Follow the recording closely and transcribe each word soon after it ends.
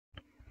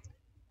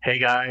Hey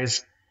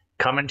guys,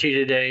 coming to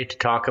you today to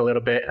talk a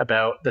little bit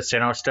about the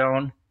Sinnoh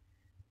Stone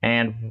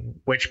and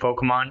which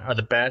Pokemon are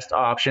the best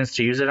options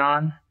to use it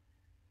on.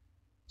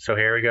 So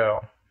here we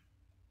go.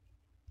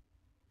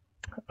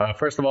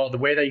 First of all, the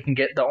only way that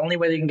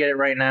you can get it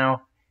right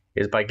now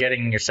is by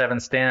getting your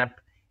 7th stamp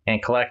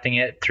and collecting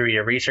it through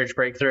your research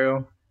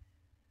breakthrough.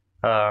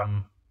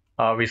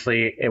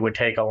 Obviously, it would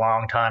take a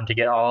long time to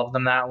get all of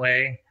them that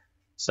way.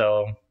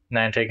 So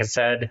Niantic has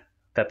said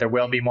that there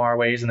will be more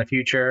ways in the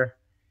future,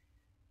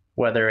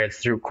 whether it's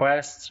through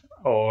quests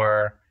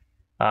or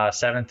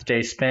 7th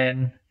day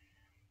spin.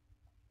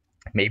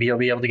 Maybe you'll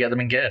be able to get them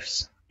in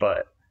gifts,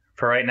 but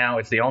for right now,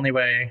 it's the only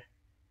way.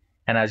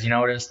 And as you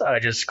noticed, I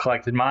just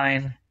collected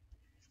mine,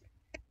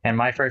 and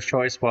my first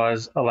choice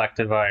was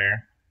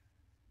Electivire.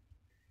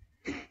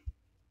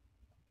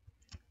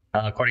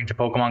 According to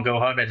Pokemon Go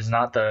Hub, it is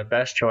not the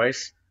best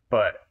choice,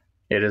 but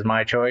it is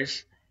my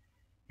choice.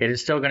 It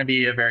is still going to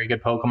be a very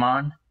good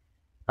Pokemon.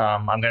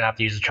 I'm going to have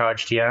to use a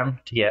Charge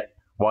TM to get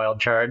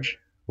Wild Charge,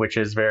 which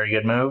is a very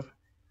good move.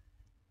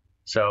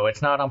 So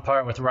it's not on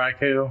par with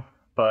Raikou,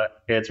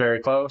 but it's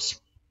very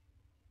close.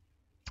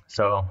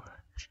 So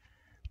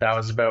that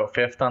was about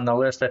 5th on the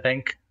list, I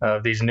think,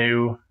 of these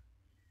new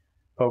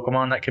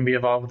Pokemon that can be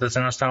evolved with the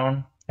Sinnoh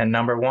Stone. And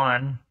number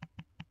 1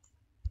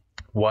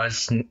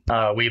 was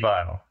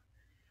Weavile.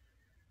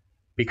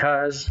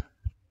 Because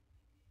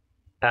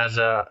as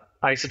a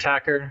ice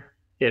attacker,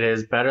 it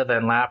is better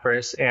than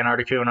Lapras and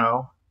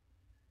Articuno.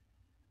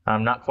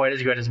 Not quite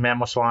as good as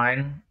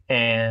Mamoswine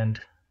and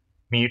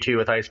Mewtwo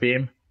with Ice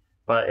Beam,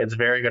 but it's a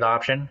very good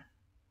option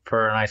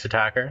for an ice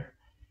attacker.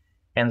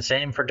 And the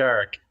same for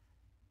Dark.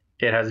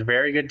 It has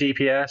very good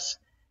DPS.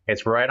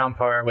 It's right on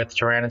par with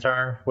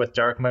Tyranitar with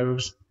Dark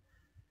moves.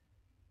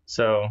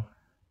 So,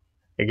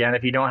 again,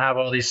 if you don't have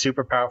all these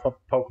super powerful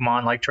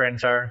Pokemon like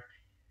Tyranitar,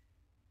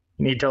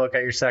 you need to look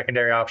at your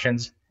secondary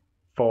options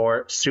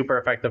for super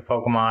effective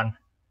Pokemon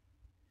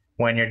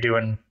when you're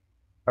doing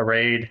a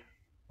raid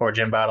or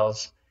gym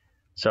battles.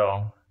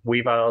 So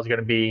Weavile is going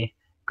to be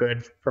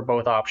good for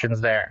both options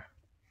there.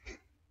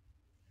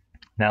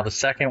 Now the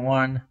second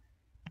one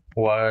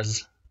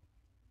was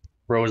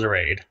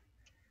Roserade.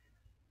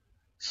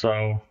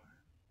 So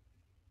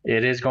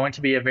it is going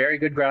to be a very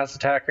good grass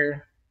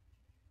attacker.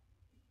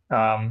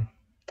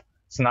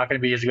 It's not going to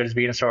be as good as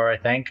Venusaur, I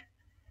think,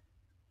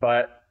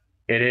 but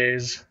it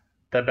is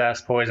the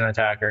best poison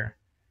attacker.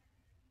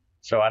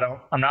 So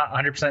I'm not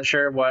 100%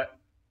 sure what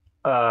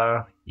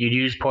you'd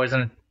use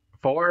poison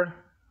for,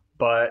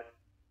 but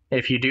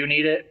if you do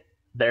need it,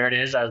 there it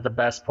is as the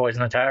best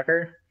poison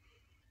attacker.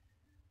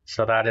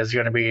 So that is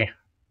going to be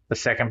the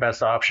second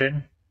best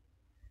option.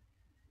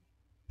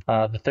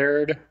 The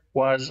third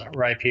was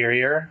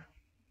Rhyperior.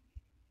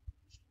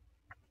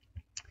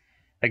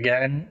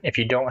 Again, if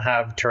you don't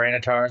have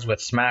Tyranitars with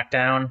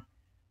Smackdown,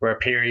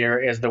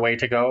 Rhyperior is the way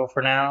to go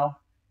for now,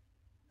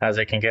 as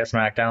it can get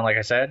Smackdown, like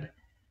I said.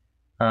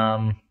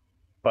 But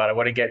I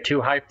wouldn't get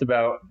too hyped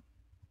about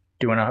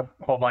doing a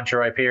whole bunch of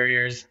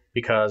Rhyperiors,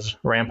 because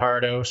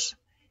Rampardos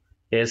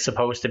is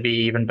supposed to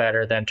be even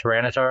better than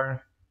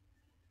Tyranitar.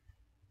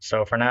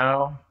 So for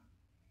now,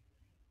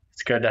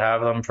 it's good to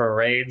have them for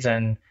raids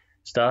and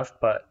stuff,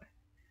 but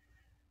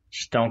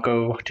just don't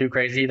go too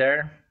crazy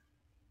there.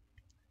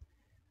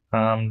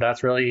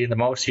 That's really the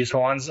most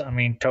useful ones. I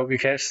mean,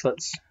 Togekiss,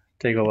 let's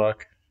take a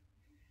look.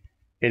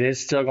 It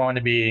is still going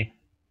to be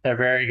a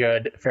very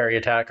good fairy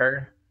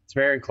attacker. It's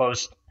very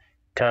close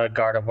to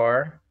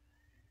Gardevoir.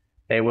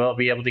 They will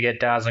be able to get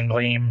Dazzling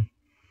Gleam,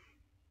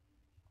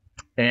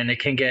 and it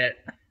can get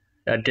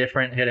a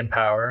different hidden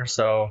power.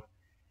 So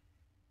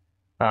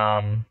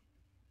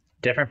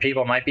different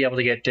people might be able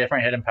to get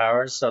different hidden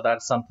powers, so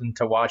that's something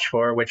to watch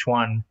for, which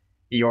one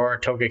your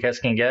Togekiss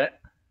can get.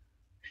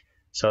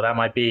 So that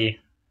might be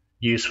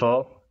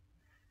useful.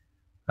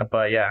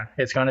 But yeah,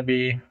 it's gonna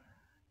be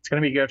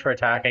good for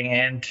attacking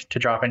and to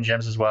drop in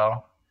gyms as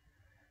well.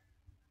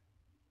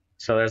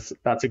 So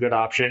that's a good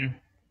option.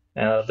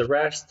 The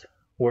rest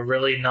were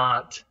really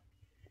not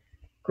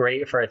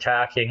great for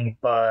attacking,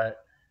 but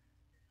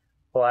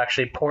well,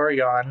 actually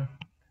Porygon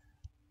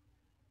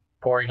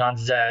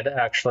Z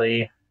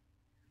actually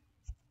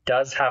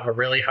does have a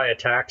really high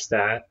attack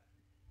stat.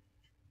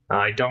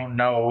 I don't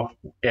know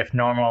if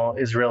normal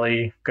is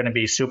really going to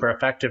be super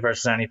effective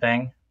versus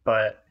anything,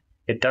 but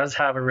it does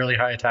have a really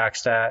high attack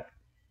stat.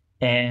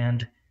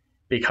 And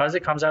because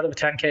it comes out of a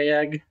 10k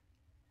egg,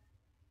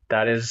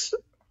 that is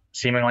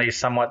seemingly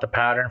somewhat the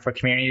pattern for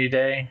Community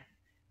Day,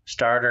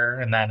 starter,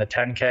 and then a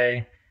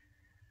 10k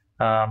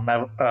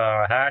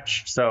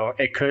hatch. So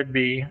it could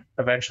be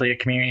eventually a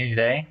Community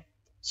Day.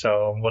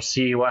 So we'll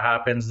see what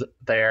happens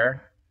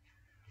there.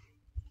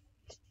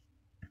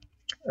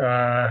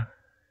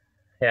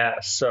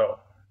 Yeah, so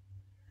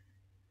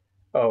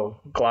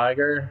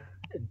Gligar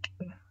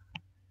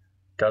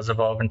does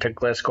evolve into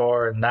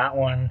Gliscor, and that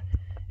one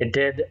I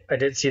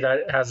did see that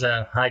it has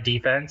a high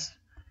defense.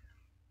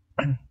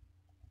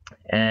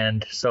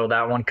 And so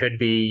that one could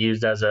be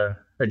used as a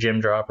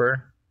gym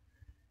dropper.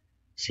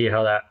 See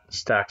how that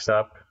stacks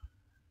up.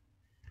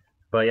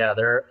 But yeah,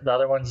 the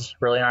other ones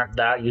really aren't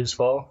that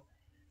useful.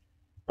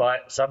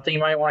 But something you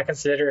might want to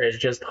consider is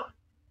just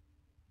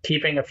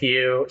keeping a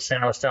few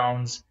Sinnoh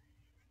stones,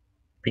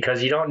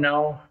 because you don't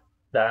know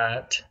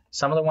that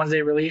some of the ones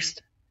they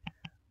released,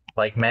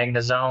 like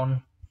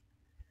Magnezone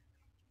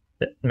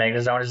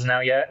isn't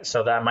out yet,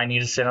 so that might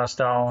need a Sinnoh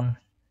stone.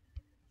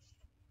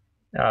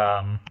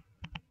 Lickitung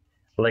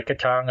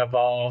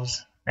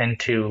evolves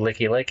into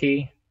Licky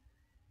Licky,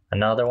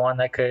 another one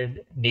that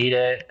could need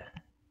it.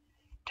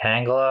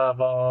 Tangela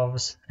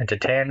evolves into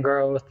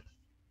Tangrowth.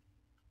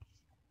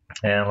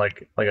 And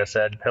like I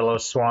said,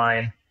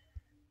 Pillow-Swine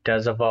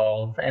does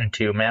evolve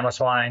into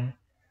Mamoswine.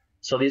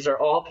 So these are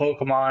all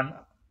Pokemon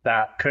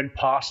that could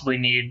possibly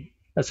need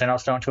a Sinnoh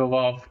Stone to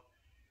evolve.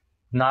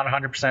 Not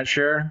 100%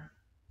 sure,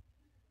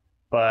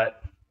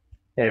 but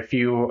if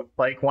you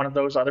like one of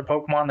those other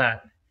Pokemon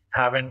that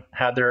haven't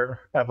had their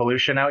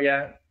evolution out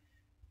yet,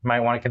 you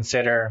might want to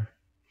consider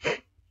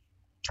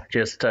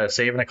just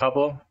saving a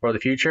couple for the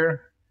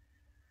future.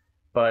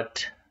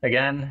 But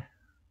again,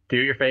 do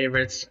your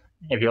favorites.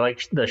 If you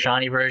like the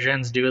shiny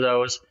versions, do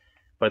those.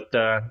 But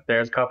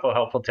there's a couple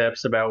helpful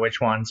tips about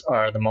which ones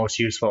are the most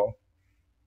useful.